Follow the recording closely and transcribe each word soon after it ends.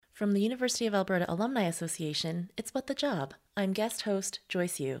From the University of Alberta Alumni Association, it's What the Job. I'm guest host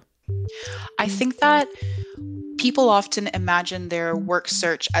Joyce Yu. I think that people often imagine their work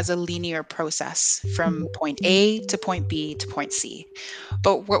search as a linear process from point A to point B to point C.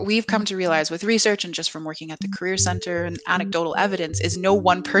 But what we've come to realize with research and just from working at the Career Center and anecdotal evidence is no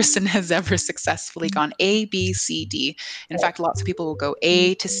one person has ever successfully gone A, B, C, D. In fact, lots of people will go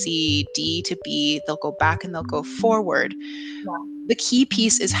A to C, D to B, they'll go back and they'll go forward. The key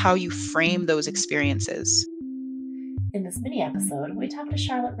piece is how you frame those experiences. In this mini episode, we talk to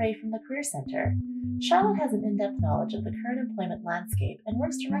Charlotte Ray from the Career Center. Charlotte has an in depth knowledge of the current employment landscape and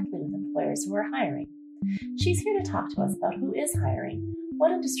works directly with employers who are hiring. She's here to talk to us about who is hiring,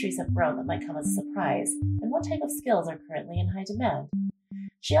 what industries have grown that might come as a surprise, and what type of skills are currently in high demand.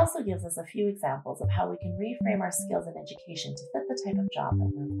 She also gives us a few examples of how we can reframe our skills in education to fit the type of job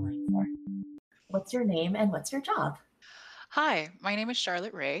that we're applying for. What's your name and what's your job? Hi, my name is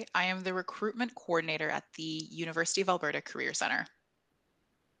Charlotte Ray. I am the recruitment coordinator at the University of Alberta Career Center.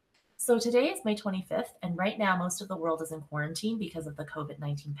 So today is May 25th, and right now most of the world is in quarantine because of the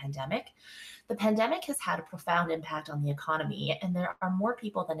COVID-19 pandemic. The pandemic has had a profound impact on the economy, and there are more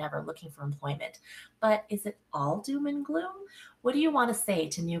people than ever looking for employment. But is it all doom and gloom? What do you want to say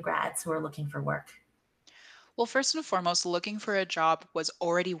to new grads who are looking for work? Well, first and foremost, looking for a job was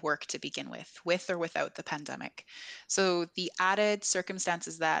already work to begin with or without the pandemic. So the added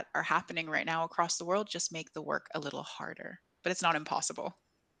circumstances that are happening right now across the world just make the work a little harder, but it's not impossible.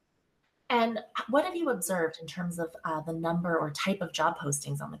 And what have you observed in terms of the number or type of job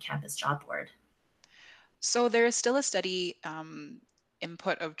postings on the campus job board? So there is still a steady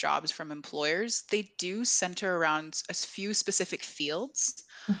input of jobs from employers. They do center around a few specific fields,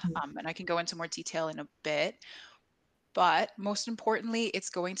 Mhm. and I can go into more detail in a bit. But most importantly,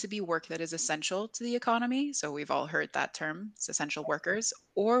 it's going to be work that is essential to the economy. So we've all heard that term, it's essential workers,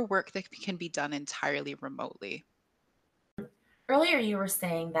 or work that can be done entirely remotely. Earlier, you were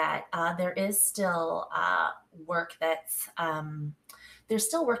saying that there is still work that's there's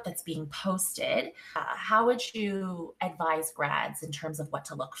still work that's being posted. How would you advise grads in terms of what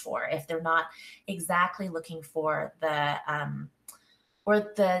to look for if they're not exactly looking for or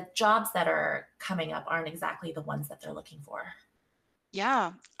the jobs that are coming up aren't exactly the ones that they're looking for?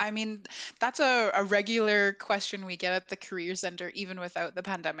 Yeah, I mean, that's a regular question we get at the Career Center, even without the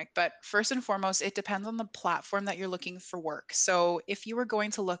pandemic. But first and foremost, it depends on the platform that you're looking for work. So if you were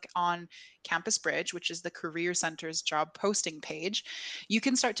going to look on Campus Bridge, which is the Career Center's job posting page, you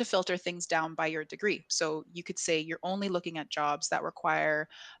can start to filter things down by your degree. So you could say you're only looking at jobs that require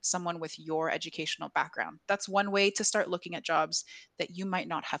someone with your educational background. That's one way to start looking at jobs that you might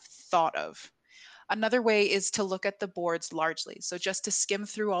not have thought of. Another way is to look at the boards largely. So just to skim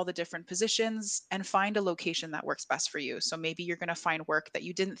through all the different positions and find a location that works best for you. So maybe you're going to find work that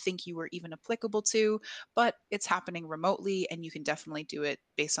you didn't think you were even applicable to, but it's happening remotely and you can definitely do it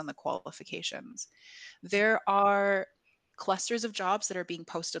based on the qualifications. There are clusters of jobs that are being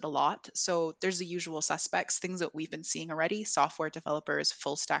posted a lot. So there's the usual suspects, things that we've been seeing already: software developers,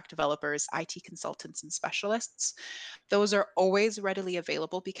 full stack developers, IT consultants, and specialists. Those are always readily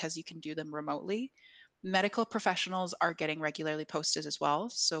available because you can do them remotely. Medical professionals are getting regularly posted as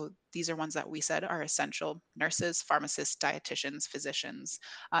well. So these are ones that we said are essential: nurses, pharmacists, dietitians, physicians,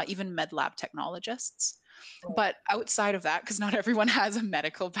 even med lab technologists. But outside of that, because not everyone has a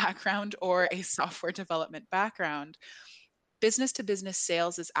medical background or a software development background, business to business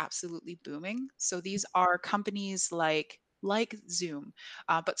sales is absolutely booming. So these are companies like Zoom,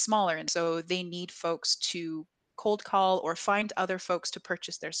 but smaller, and so they need folks to cold call or find other folks to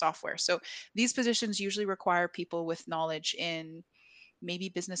purchase their software. So these positions usually require people with knowledge in maybe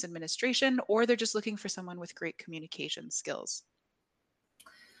business administration, or they're just looking for someone with great communication skills.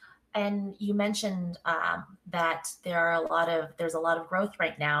 And you mentioned that there's a lot of growth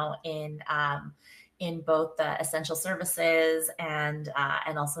right now in both the essential services and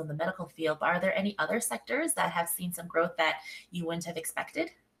also in the medical field. But are there any other sectors that have seen some growth that you wouldn't have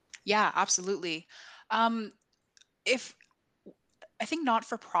expected? Yeah, absolutely. Um, if I think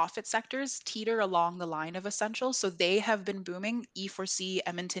not-for-profit sectors teeter along the line of essential, so they have been booming. E4C,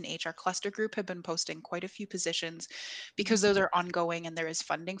 Edmonton HR Cluster Group have been posting quite a few positions because those are ongoing and there is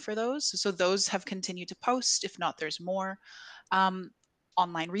funding for those. So those have continued to post. If not, there's more. Um,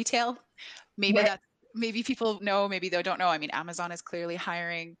 Online retail, maybe Right. that maybe people know, maybe they don't know. I mean, Amazon is clearly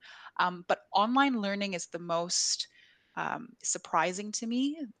hiring, but online learning is the most surprising to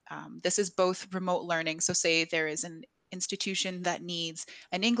me. This is both remote learning. So, say there is an institution that needs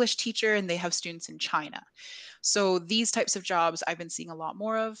an English teacher and they have students in China. So, these types of jobs I've been seeing a lot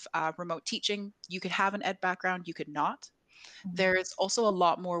more of. Remote teaching, you could have an ed background, you could not. Mhm. There's also a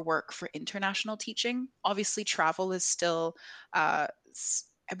lot more work for international teaching. Obviously, travel is still, I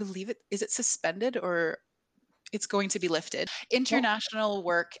believe it suspended or it's going to be lifted. Oh, International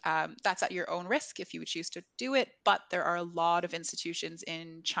work, that's at your own risk if you would choose to do it. But there are a lot of institutions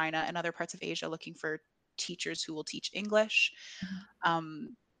in China and other parts of Asia looking for teachers who will teach English.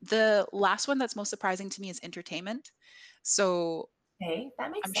 mhm. The last one that's most surprising to me is entertainment. So Okay,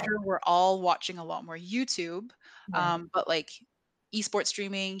 that makes I'm sense. sure we're all watching a lot more YouTube, Yeah. but like esports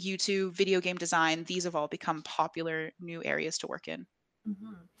streaming, YouTube, video game design, these have all become popular new areas to work in.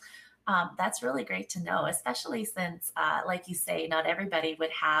 Mhm. That's really great to know, especially since, like you say, not everybody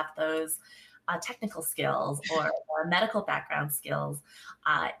would have those technical skills or medical background skills.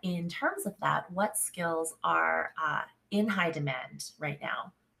 In terms of that, what skills are in high demand right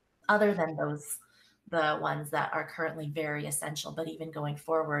now, other than the ones that are currently very essential, but even going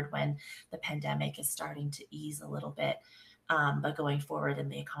forward when the pandemic is starting to ease a little bit, but going forward in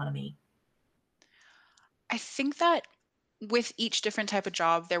the economy? I think that with each different type of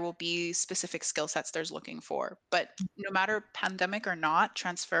job, there will be specific skill sets there's looking for. But no matter pandemic or not,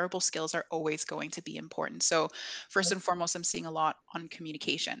 transferable skills are always going to be important. So, first and foremost, I'm seeing a lot on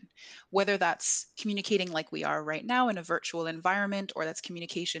communication, whether that's communicating like we are right now in a virtual environment or that's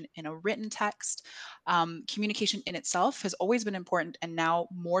communication in a written text. Communication in itself has always been important, and now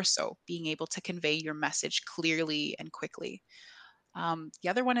more so, being able to convey your message clearly and quickly. The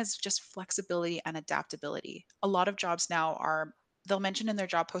other one is just flexibility and adaptability. A lot of jobs now are, they'll mention in their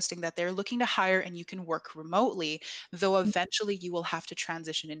job posting that they're looking to hire and you can work remotely, though eventually you will have to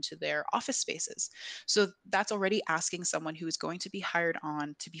transition into their office spaces. So that's already asking someone who is going to be hired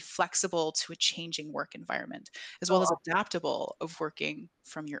on to be flexible to a changing work environment, as well as Oh, adaptable of working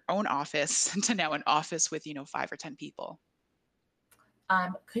from your own office to now an office with, 5 or 10 people.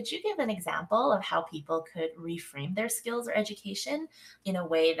 could you give an example of how people could reframe their skills or education in a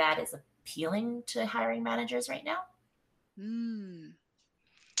way that is appealing to hiring managers right now? Hmm.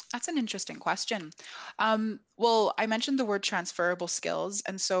 That's an interesting question. Well, I mentioned the word transferable skills.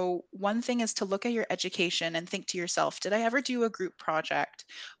 And so, one thing is to look at your education and think to yourself, did I ever do a group project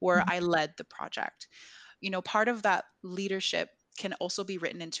where Mhm. I led the project? Part of that leadership can also be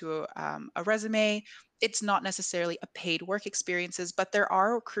written into a resume. It's not necessarily a paid work experiences, but there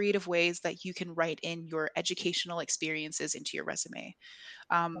are creative ways that you can write in your educational experiences into your resume.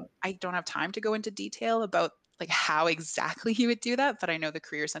 I don't have time to go into detail about like how exactly you would do that, but I know the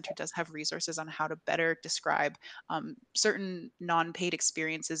Career Center does have resources on how to better describe certain non-paid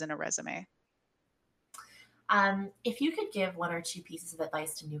experiences in a resume. If you could give one or two pieces of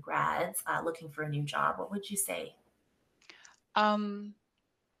advice to new grads looking for a new job, what would you say? Um,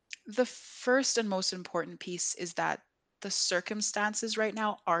 the first and most important piece is that the circumstances right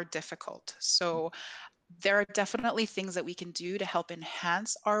now are difficult. So there are definitely things that we can do to help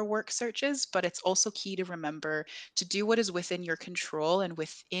enhance our work searches, but it's also key to remember to do what is within your control and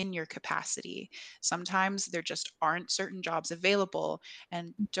within your capacity. Sometimes there just aren't certain jobs available,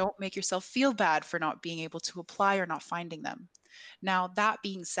 and don't make yourself feel bad for not being able to apply or not finding them. Now, that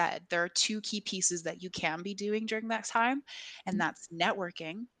being said, there are two key pieces that you can be doing during that time, and that's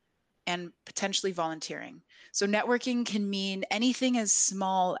networking and potentially volunteering. So, networking can mean anything as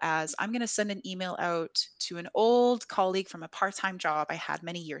small as I'm going to send an email out to an old colleague from a part time job I had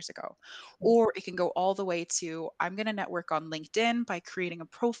many years ago. Or it can go all the way to I'm going to network on LinkedIn by creating a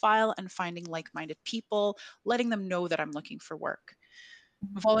profile and finding like minded people, letting them know that I'm looking for work.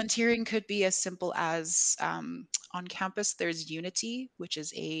 Volunteering could be as simple as on campus, there's Unity, which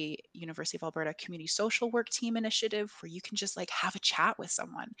is a University of Alberta community social work team initiative where you can just like have a chat with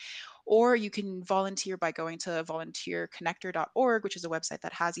someone. Or you can volunteer by going to volunteerconnector.org, which is a website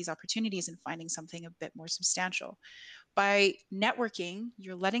that has these opportunities and finding something a bit more substantial. By networking,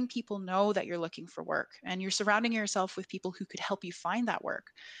 you're letting people know that you're looking for work and you're surrounding yourself with people who could help you find that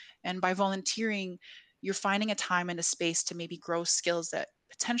work. And by volunteering, you're finding a time and a space to maybe grow skills that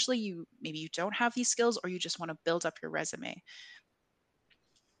potentially you don't have these skills or you just want to build up your resume.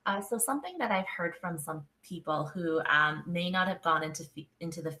 So something that I've heard from some people who may not have gone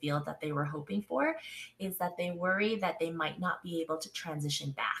into the field that they were hoping for is that they worry that they might not be able to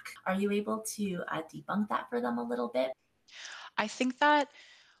transition back. Are you able to debunk that for them a little bit? I think that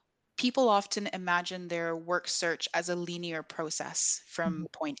people often imagine their work search as a linear process Mhm. from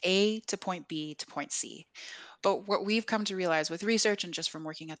point A to point B to point C. But what we've come to realize with research and just from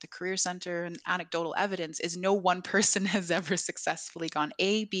working at the Career Center and anecdotal evidence is no one person has ever successfully gone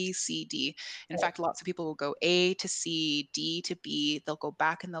A, B, C, D. In Right. fact, lots of people will go A to C, D to B, they'll go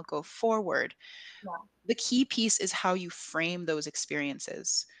back and they'll go forward. Yeah. The key piece is how you frame those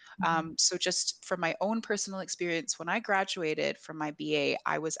experiences. Mhm. So just from my own personal experience, when I graduated from my BA,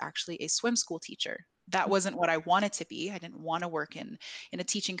 I was actually a swim school teacher. That wasn't what I wanted to be. I didn't want to work in a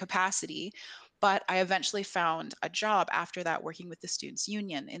teaching capacity, but I eventually found a job after that working with the Students'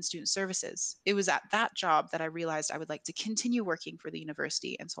 Union in student services. It was at that job that I realized I would like to continue working for the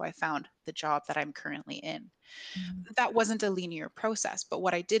university. And so I found the job that I'm currently in. Mhm. That wasn't a linear process, but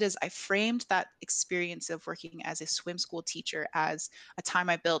what I did is I framed that experience of working as a swim school teacher as a time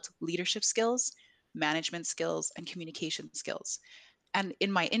I built leadership skills, management skills, and communication skills. And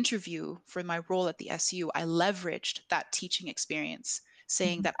in my interview for my role at the SU, I leveraged that teaching experience,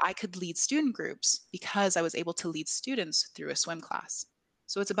 saying Mhm. that I could lead student groups because I was able to lead students through a swim class.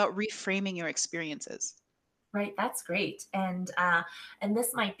 So it's about reframing your experiences. Right, that's great. And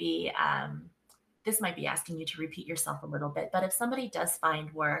this might be asking you to repeat yourself a little bit, but if somebody does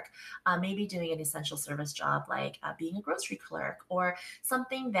find work, maybe doing an essential service job like being a grocery clerk or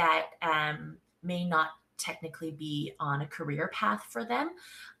something that may not technically be on a career path for them,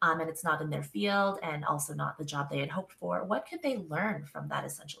 and it's not in their field and also not the job they had hoped for, what could they learn from that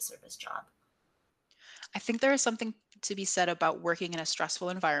essential service job? I think there is something to be said about working in a stressful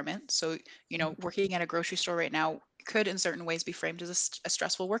environment. So, Mm. working at a grocery store right now could, in certain ways, be framed as a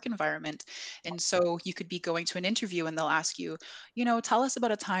stressful work environment. And so you could be going to an interview and they'll ask you, tell us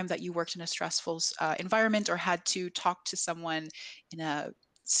about a time that you worked in a stressful environment or had to talk to someone in a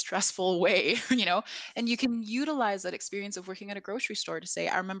stressful way, and you can utilize that experience of working at a grocery store to say,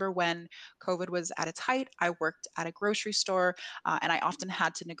 I remember when COVID was at its height, I worked at a grocery store and I often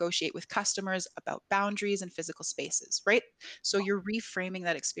had to negotiate with customers about boundaries and physical spaces, right? So you're reframing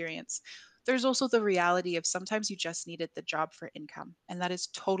that experience. There's also the reality of sometimes you just needed the job for income, and that is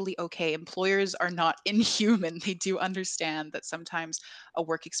totally okay. Employers are not inhuman. They do understand that sometimes a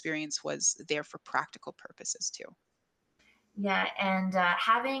work experience was there for practical purposes too. Yeah, and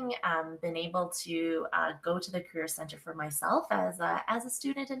having been able to go to the Career Center for myself as a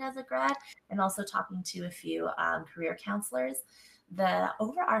student and as a grad, and also talking to a few career counselors, the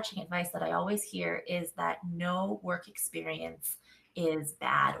overarching advice that I always hear is that no work experience is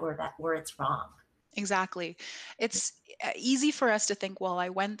bad or it's wrong. Exactly. It's easy for us to think, well, I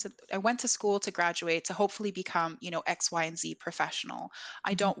went to school to graduate to hopefully become, X, Y, and Z professional.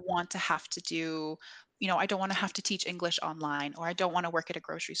 I Mhm. don't want to have to do, I don't want to have to teach English online, or I don't want to work at a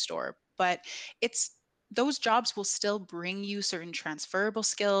grocery store. But it's those jobs will still bring you certain transferable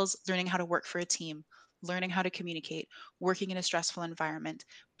skills, learning how to work for a team, learning how to communicate, working in a stressful environment,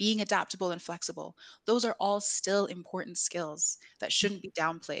 being adaptable and flexible. Those are all still important skills that shouldn't be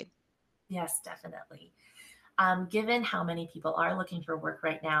downplayed. Yes, definitely. Given how many people are looking for work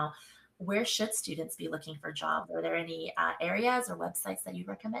right now, where should students be looking for jobs? Are there any areas or websites that you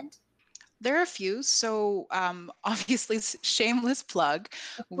recommend? There are a few. So, obviously, shameless plug.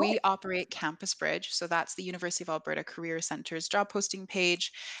 Of We course. operate Campus Bridge. So, that's the University of Alberta Career Center's job posting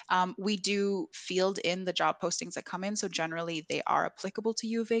page. We do field in the job postings that come in. So, generally, they are applicable to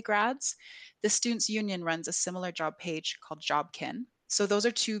U of A grads. The Students' Union runs a similar job page called Jobkin. So, those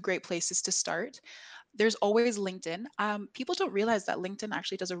are two great places to start. There's always LinkedIn. People don't realize that LinkedIn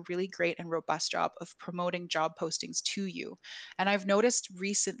actually does a really great and robust job of promoting job postings to you. And I've noticed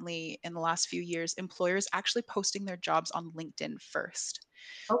recently in the last few years, employers actually posting their jobs on LinkedIn first.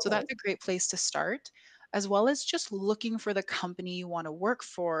 So Okay. that's a great place to start, as well as just looking for the company you want to work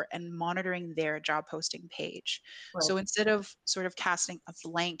for and monitoring their job posting page. Right. So instead of sort of casting a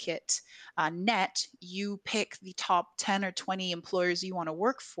blanket net, you pick the top 10 or 20 employers you want to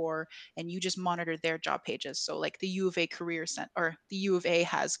work for and you just monitor their job pages. So, like the U of A Career Center, or the U of A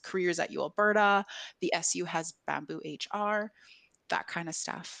has Careers at U Alberta, the SU has Bamboo HR, that kind of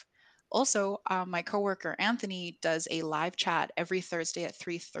stuff. Also, my coworker Anthony does a live chat every Thursday at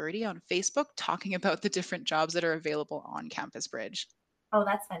 3:30 on Facebook talking about the different jobs that are available on Campus Bridge. Oh,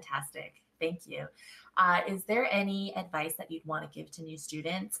 that's fantastic. Thank you. Is there any advice that you'd want to give to new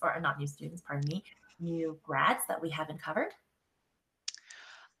students, or not new students, pardon me, new grads that we haven't covered?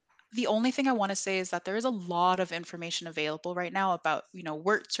 The only thing I want to say is that there is a lot of information available right now about,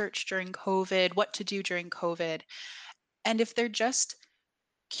 work search during COVID, what to do during COVID. And if they're just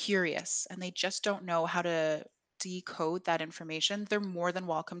curious and they just don't know how to decode that information, they're more than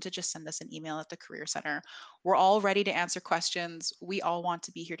welcome to just send us an email at the Career Center. We're all ready to answer questions. We all want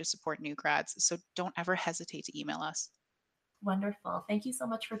to be here to support new grads. So don't ever hesitate to email us. Wonderful. Thank you so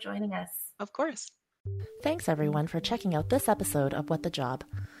much for joining us. Of course. Thanks everyone for checking out this episode of What the Job.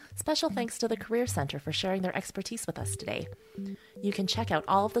 Special thanks to the Career Center for sharing their expertise with us today. You can check out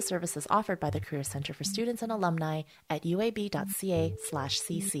all of the services offered by the Career Center for students and alumni at uab.ca/cc.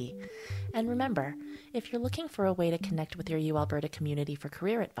 And remember, if you're looking for a way to connect with your U Alberta community for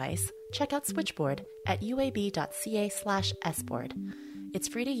career advice, check out Switchboard at uab.ca/sboard. It's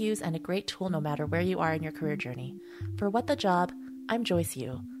free to use and a great tool no matter where you are in your career journey. For What the Job, I'm Joyce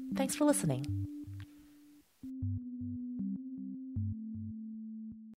Yu. Thanks for listening.